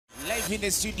live in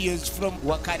the studios from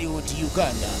Wakarioti,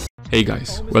 Uganda. Hey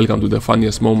guys, welcome to the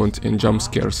funniest moment and jump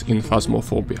scares in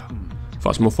Phasmophobia.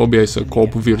 Phasmophobia is a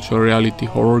co-op virtual reality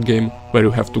horror game where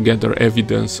you have to gather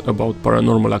evidence about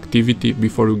paranormal activity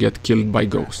before you get killed by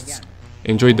ghosts.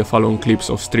 Enjoy the following clips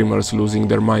of streamers losing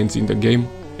their minds in the game,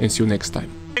 and see you next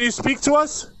time. Can you speak to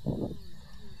us?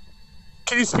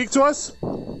 Can you speak to us?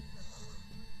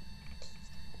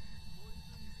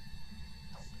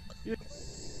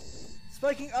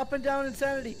 Spiking up and down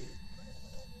insanity.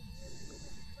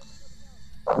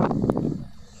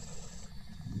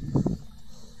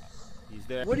 He's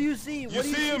there. What do you see? What do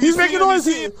you see? He's making noise!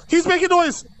 He's making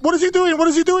noise! What is he doing? What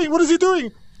is he doing? What is he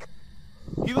doing?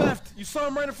 He left. You saw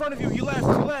him right in front of you. He left. He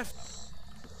left.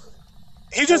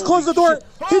 He just closed the door.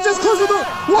 He just closed the door.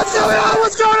 What's going on?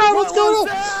 What's going on? What's going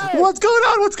on? What's going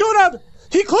on? What's going on?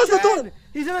 He closed the door.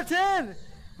 He's in a 10.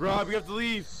 Rob, you have to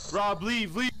leave. Rob,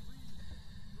 leave. Leave.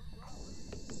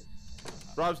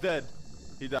 Rob's dead.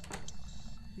 He died.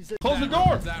 Close the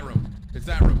door. It's that room. It's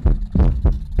that room.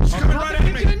 She's coming right at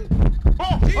me.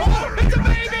 Oh, it's a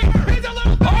baby. It's a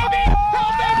little baby. Help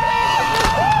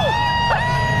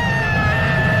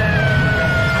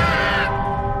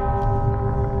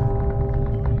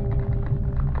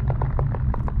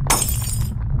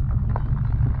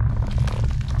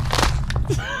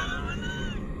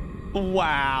me,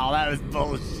 Wow, that was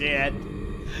bullshit.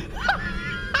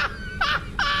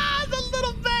 The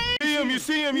little baby. You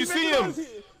see him. You see him.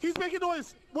 He's making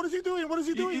noise. What is he doing? What is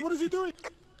he doing? What is he doing?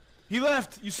 He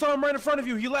left. You saw him right in front of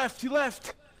you. He left. He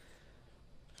left.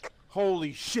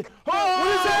 Holy shit. Oh, What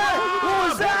is that? What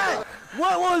was that?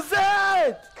 What was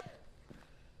that?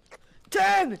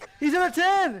 10. He's in a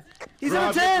 10. He's Rob, in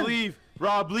a 10. leave.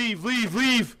 Rob, leave.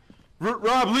 Leave.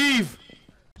 Rob, leave.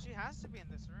 She has to be in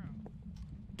this room.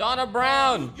 Donna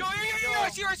Brown! Yo, I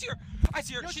see her.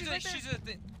 Yo,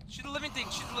 she's the living thing.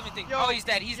 Yo, oh, he's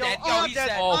dead. He's dead. Yo, I'm he's dead.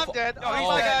 dead. Oh, I'm dead. oh, Oh, he's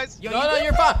bye, dead. guys. No, no,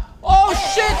 you're fine. Oh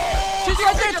shit! She's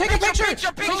right there. Take a picture.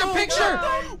 Take a picture.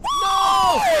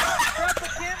 No!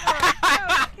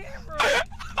 Grab the camera.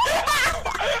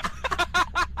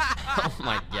 Oh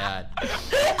my god.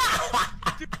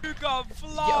 Dude got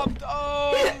flopped.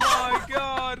 Oh my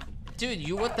god. Dude,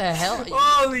 you what the hell?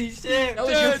 Holy shit. That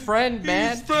was your friend,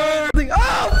 man.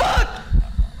 Oh fuck!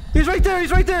 He's right there.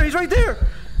 He's right there. He's right there.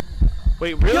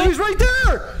 Wait, really? Yo, he's right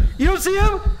there. You don't see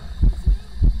him?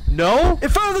 No? In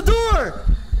front of the door.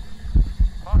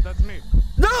 Oh, that's me.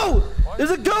 No! There's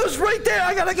a ghost right there.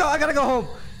 I gotta go home.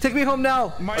 Take me home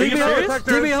now. Take me home.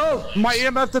 Take me home. My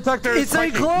EMF detector is It's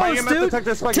ain't spiking. My close, EMF dude.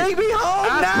 detector is spiking. Take me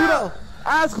home now.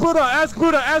 Ask Buddha.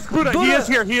 Buddha. He is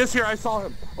here. He is here. I saw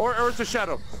him. Or it's a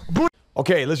shadow. Buddha.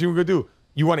 Okay, listen what we're gonna do.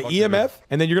 You want an EMF,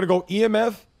 and then you're gonna go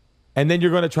EMF, and then you're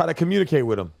gonna try to communicate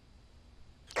with him.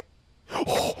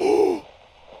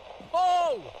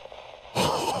 Oh!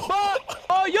 Fuck!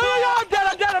 Oh, yo,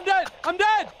 I'm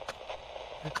dead!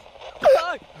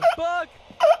 Fuck!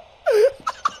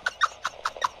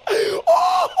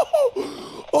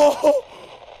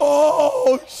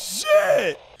 Oh,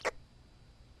 shit!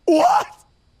 What?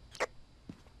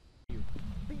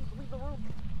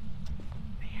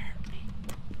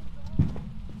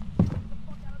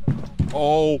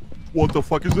 Oh, what the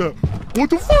fuck is that? What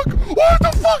the fuck? What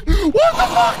the fuck? What the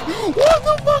fuck? What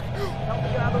the fuck?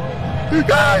 You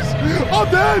guys,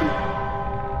 I'm dead.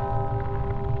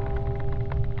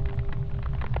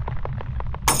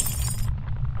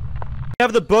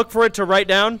 Have the book for it to write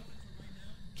down?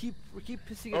 Keep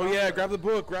pissing. Oh yeah, grab the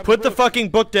book. Put the fucking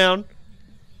book down.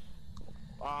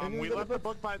 We left the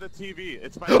book by the TV.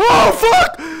 It's by Oh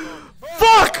fuck!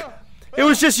 Fuck! It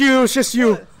was just you. It was just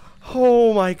you.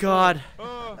 Oh my god.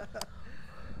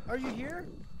 Are you here?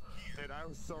 Dude, I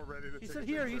was so ready to He take said a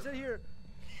here. He picture. said here.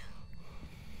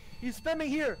 He's spamming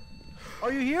here.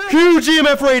 Are you here? Huge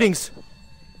EMF ratings.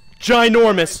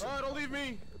 Ginormous. Oh, don't leave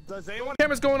me. Does anyone?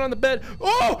 Camera's going on the bed.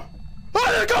 Oh!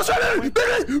 Oh, there it goes right there!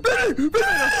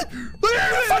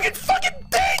 Fucking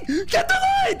thing! Get the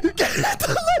light! Get the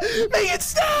light! Make it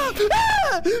stop!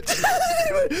 Ah!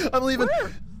 I'm leaving.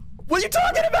 Where? What are you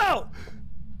talking about?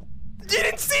 You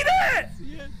didn't see that!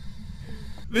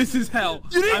 This is hell.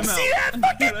 You didn't see that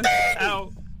fucking thing!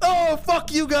 Out. Oh,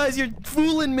 fuck you guys, you're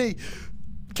fooling me.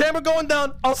 Camera going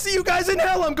down. I'll see you guys in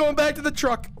hell. I'm going back to the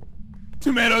truck.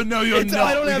 Tomato, no, you're not.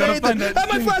 I don't have anything. Have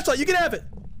my thing. flashlight. You can have it.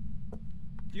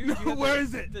 Where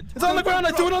is it? It's on the ground.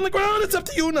 I threw it on the ground. It's up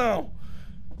to you now.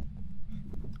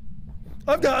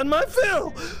 I've gotten my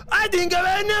fill. I think I've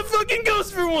had enough fucking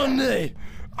ghosts for one day.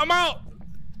 I'm out.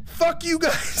 Fuck you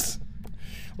guys.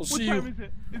 I'll see you. What time is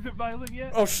it? Is it violent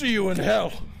yet? I'll see you in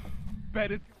hell.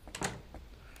 Bet it's...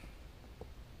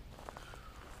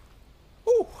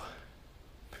 Ooh.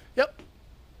 Yep.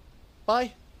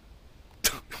 Bye.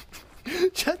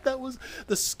 Chat, that was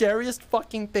the scariest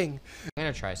fucking thing. I'm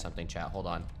gonna try something, chat. Hold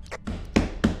on.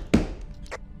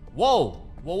 Whoa!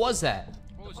 What was that?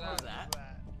 What was that?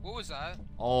 What was that?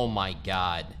 Oh my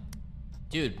god.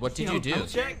 Dude, what did you do?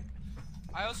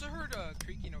 I also heard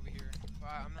creaking over here.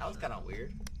 That was kind of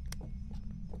weird.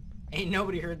 Ain't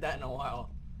nobody heard that in a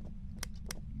while.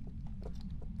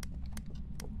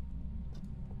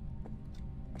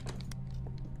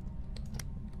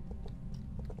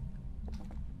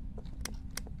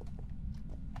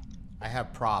 I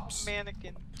have props.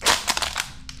 Mannequin.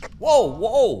 Whoa,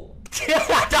 whoa!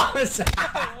 That was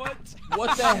What?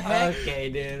 What the heck? Okay,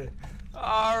 dude.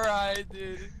 Alright,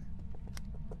 dude.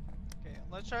 Okay,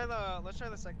 let's try the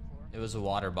second floor. It was a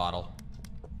water bottle.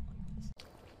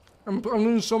 I'm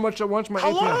losing so much at once. My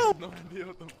Hello? No idea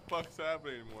what the fuck's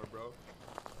happening anymore, bro.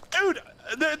 Dude,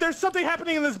 there's something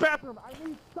happening in this bathroom. I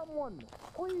need someone.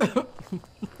 Please.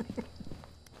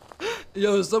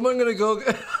 Yo, is someone gonna go?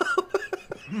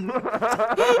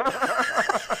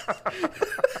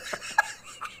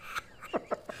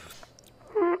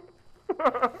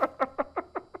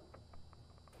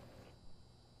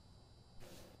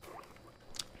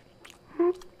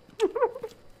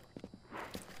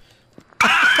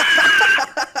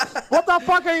 What the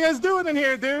fuck are you guys doing in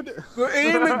here, dude? We're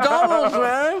eating McDonald's,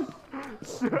 man.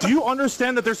 Do you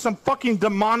understand that there's some fucking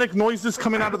demonic noises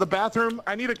coming out of the bathroom?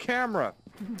 I need a camera.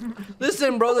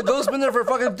 Listen, bro, the ghost's been there for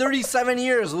fucking 37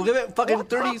 years. We'll give it fucking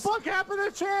 30. What the fuck happened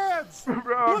to Chance?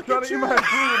 Bro, I'm trying to eat my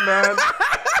food, man.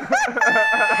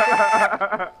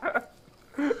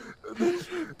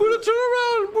 Put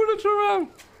it around.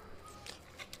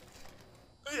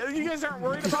 You guys aren't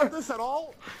worried about this at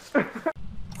all?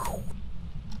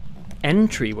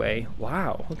 Entryway.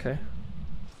 Wow. Okay.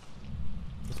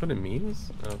 That's what it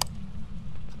means? Oh.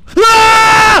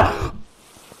 Ah!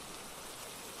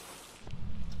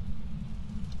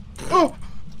 Oh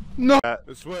no!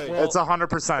 This way. It's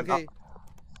 100%. Okay.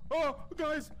 Oh,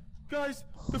 guys,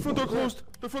 the front door closed.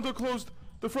 The front door closed.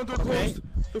 The front door closed.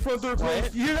 The front door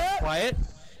closed. You hear that? Quiet.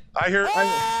 I hear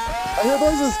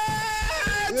noises.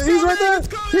 He's right there.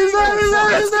 He's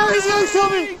there. He's gonna kill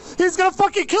me. He's gonna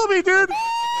fucking kill me, dude.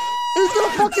 He's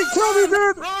gonna fucking kill me,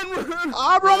 dude. Run.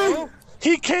 I'm running.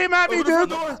 He came at me,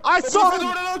 dude. I saw him.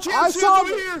 I saw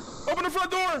him. Open the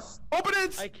front door. Open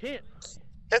it. I can't.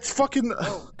 It's fucking.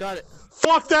 Oh, got it.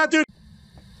 Fuck that, dude.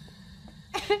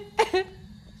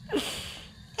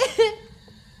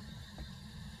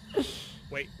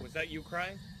 Wait, was that you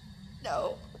crying?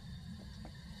 No.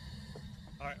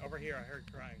 Alright, over here, I heard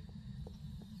crying.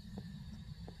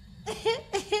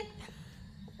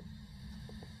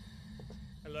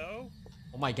 Hello?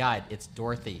 Oh my god, it's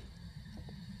Dorothy.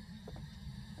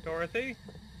 Dorothy?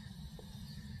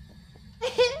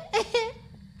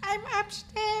 I'm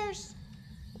upstairs.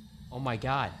 Oh my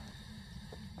god.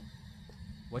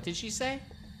 What did she say?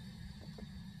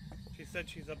 She said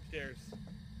she's upstairs.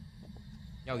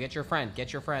 Yo, get your friend.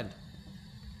 Get your friend.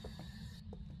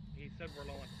 He said we're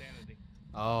low on sanity.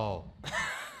 Oh.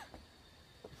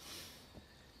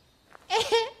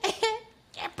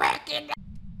 Get back in.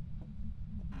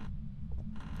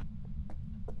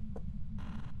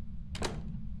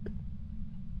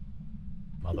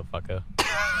 Motherfucker.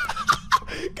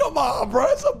 Come on, bro.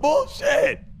 It's some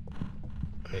bullshit.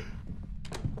 Hey.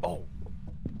 Oh.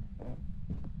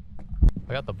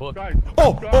 I got the book. Guys,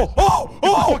 Oh. Get the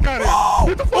fuck out of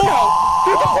here. Get the fuck out.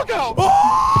 Get the fuck out. Whoa!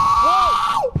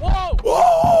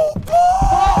 Whoa!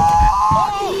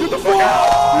 Get the fuck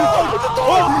out.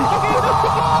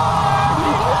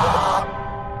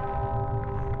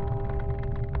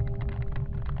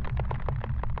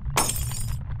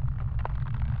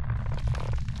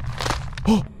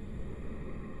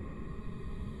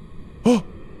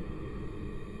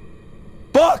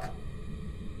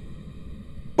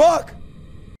 Buck!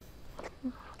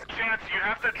 Chance, you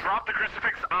have to drop the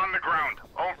crucifix on the ground.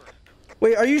 Over.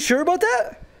 Wait, are you sure about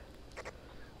that?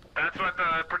 That's what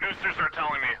the producers are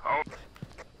telling me. Oh.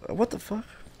 What the fuck?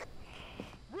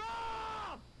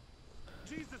 Rob!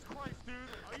 Jesus Christ, dude.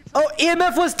 Are you Oh,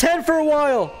 EMF was 10 for a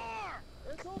while.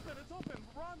 It's open.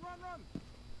 Run.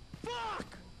 Fuck!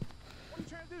 What are you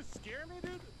trying to do? Scare me,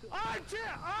 dude? I'm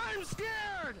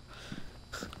scared!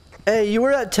 Hey, you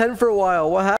were at 10 for a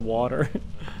while. What happened? Water.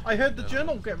 I heard the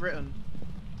journal get written.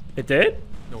 It did?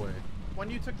 No way. When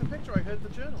you took the picture, I heard the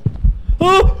journal.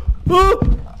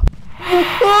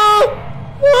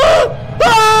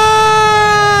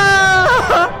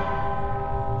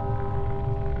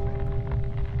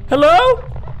 Hello?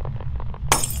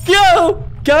 Yo!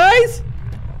 Guys?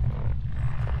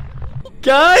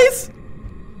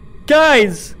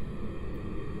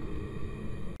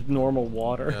 normal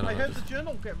water. Yeah, I heard the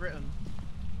journal get written.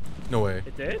 No way.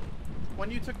 It did? When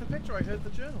you took the picture, I heard the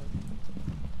journal.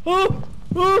 Oh!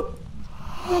 Oh!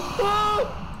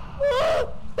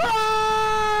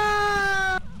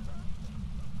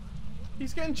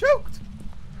 He's getting choked.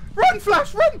 Run,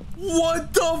 Flash, run!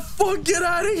 What the fuck? Get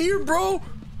out of here, bro!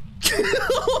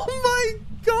 Oh my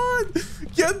god!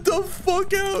 Get the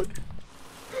fuck out!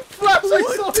 Flash, I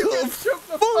What saw the you get choked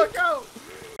the fuck out!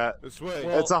 This way.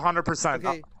 It's 100%.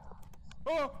 Okay.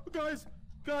 Oh, guys,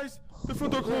 the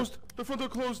front door closed. The front door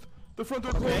closed. The front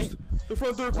door closed. The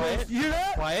front door closed. You hear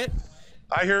that? Quiet.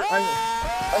 I hear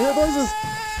noises.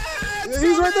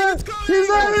 He's right there. He's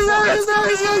there.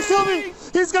 He's gonna kill me.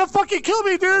 He's gonna fucking kill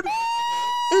me, dude.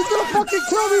 He's gonna fucking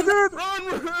kill me, dude.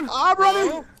 Run. I'm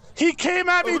running. He came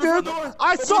at me, dude.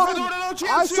 I saw him.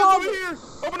 I saw him.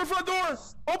 Open the front door.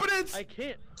 Open it. I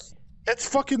can't. It's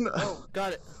fucking. Oh,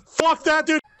 got it. Fuck that,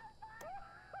 dude.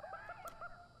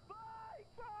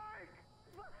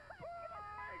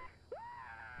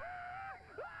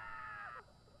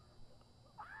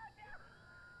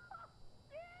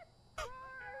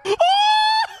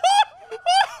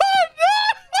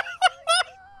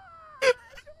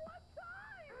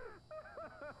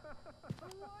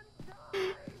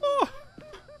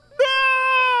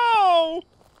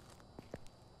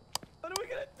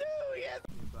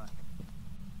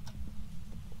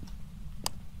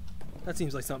 That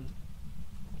seems like something.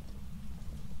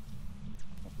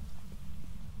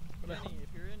 Kenny, if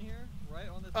you're in here, write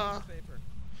on this piece of paper.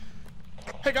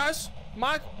 Hey guys,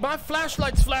 my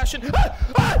flashlight's flashing. He got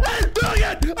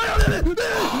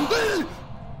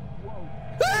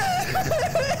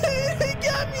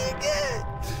me again.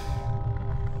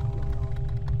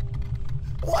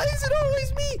 Why is it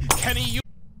always me? Kenny, you.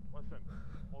 Listen,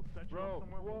 I'll set you up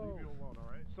somewhere. We'll leave you alone, all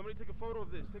right? Somebody take a photo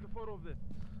of this. Take a photo of this.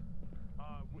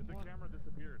 The camera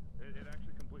disappeared. It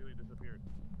actually completely disappeared.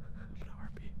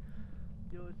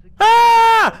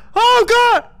 Ah! Oh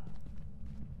god!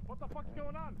 What the fuck's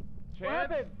going on?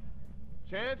 Chance?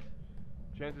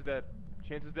 Chance is dead.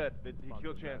 Chance is dead. He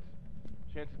killed Chance.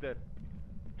 Chance is dead.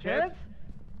 Chance?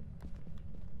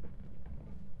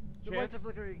 The lights are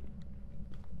flickering.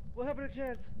 What happened to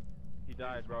Chance? He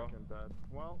died, bro.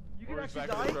 Well, You can actually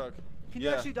back in the die? truck. Can you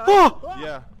actually die? Oh!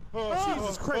 Yeah. Oh,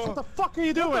 Jesus Christ! What the fuck are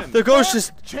you doing? The ghost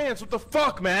just. Chance, what the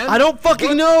fuck, man? I don't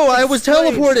fucking know. I was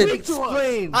teleported.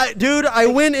 Explain. Dude, I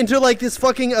went into like this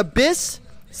fucking abyss,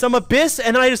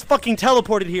 and then I just fucking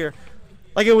teleported here.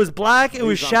 Like it was black, it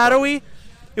was shadowy,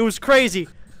 it was crazy.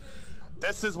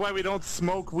 This is why we don't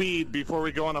smoke weed before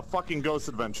we go on a fucking ghost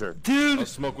adventure. Dude, I'll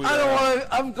smoke weed I don't right want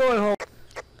to. I'm going home.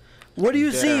 What do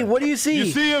you see? What do you see? You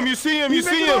see him, you see him, you He's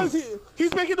see making him! noise.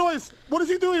 He's making noise. What is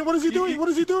he doing? What is he doing? What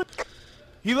is he doing?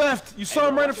 He left! You saw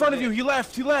him right in front of you! He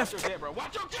left! He left!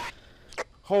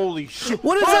 Holy shit!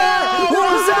 What is that?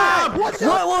 What was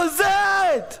that? What was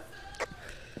that?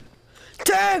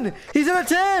 10! He's in a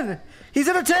 10! He's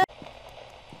in a 10!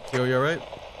 Yo, you alright?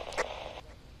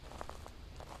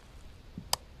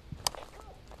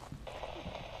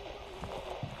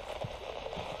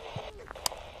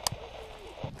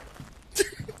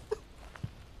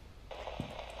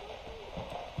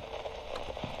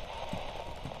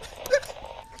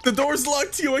 The door's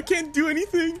locked to you. I can't do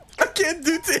anything. I can't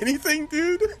do anything,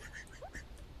 dude.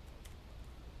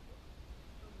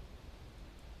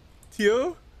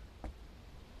 Tio?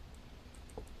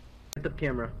 Get the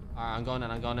camera. Alright, I'm going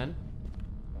in, I'm going in.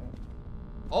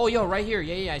 Oh, yo, right here.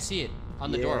 Yeah, I see it.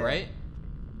 On the door, right?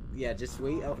 Yeah, just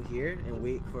wait out here and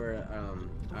wait for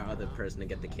our other person to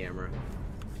get the camera.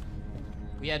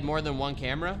 We had more than one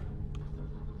camera?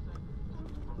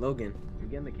 Logan, you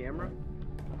getting the camera?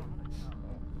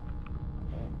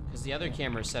 Because the other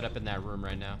camera is set up in that room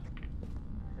right now.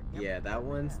 Yeah, that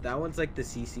one's like the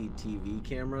CCTV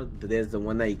camera. There's the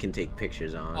one that you can take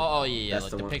pictures on. Oh yeah,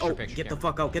 That's like the one. picture. Get the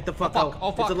fuck out! Get the fuck fuck, out!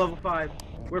 oh, fuck. It's a level 5.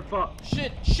 We're fucked.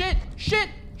 Shit!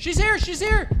 She's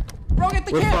here! Bro, get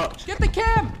the cam! Fucked. Get the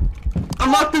cam!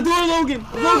 Unlock the door, Logan!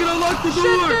 Logan, unlock the door!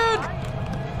 Shit,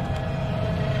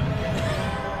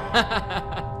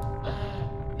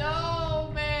 dude!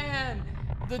 No, man!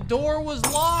 The door was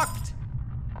locked!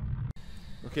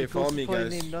 Okay, follow me,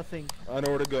 guys. Nothing. I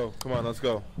know where to go. Come on, let's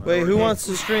go. Wait, who wants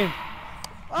to stream?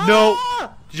 No.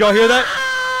 Did y'all hear that?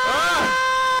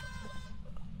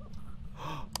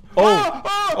 Oh.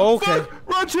 Okay. Fuck!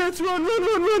 Run, Chance!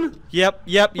 Run! Yep.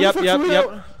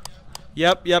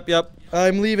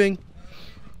 I'm leaving.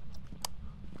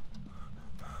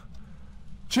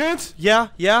 Chance? Yeah.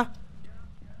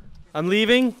 I'm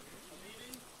leaving.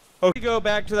 Okay, go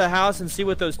back to the house and see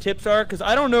what those tips are, because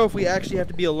I don't know if we actually have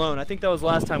to be alone. I think that was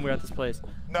last time we were at this place.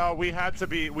 No, we had to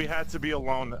be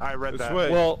alone. I read that. Way.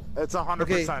 Well, it's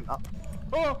 100%.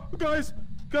 Oh, guys,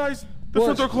 the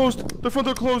front door closed. The front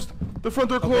door closed. The front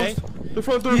door closed. The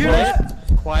front door closed.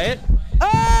 Quiet.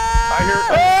 I hear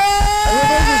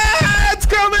It's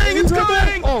coming! It's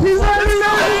coming! Oh, he's gonna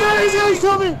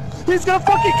kill me! He's gonna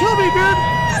fucking kill me, dude!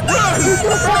 He's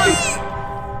gonna fucking...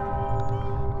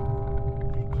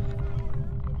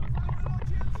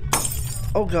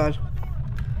 Oh god.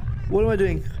 What am I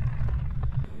doing?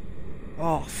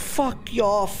 Oh, fuck you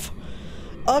off.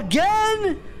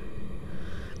 Again?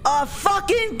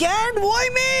 Fucking again? Why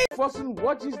me? Person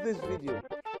watches this video,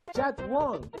 chat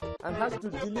one, and has to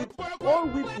delete all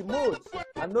whip emotes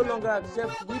and no longer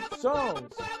accept whip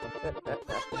songs.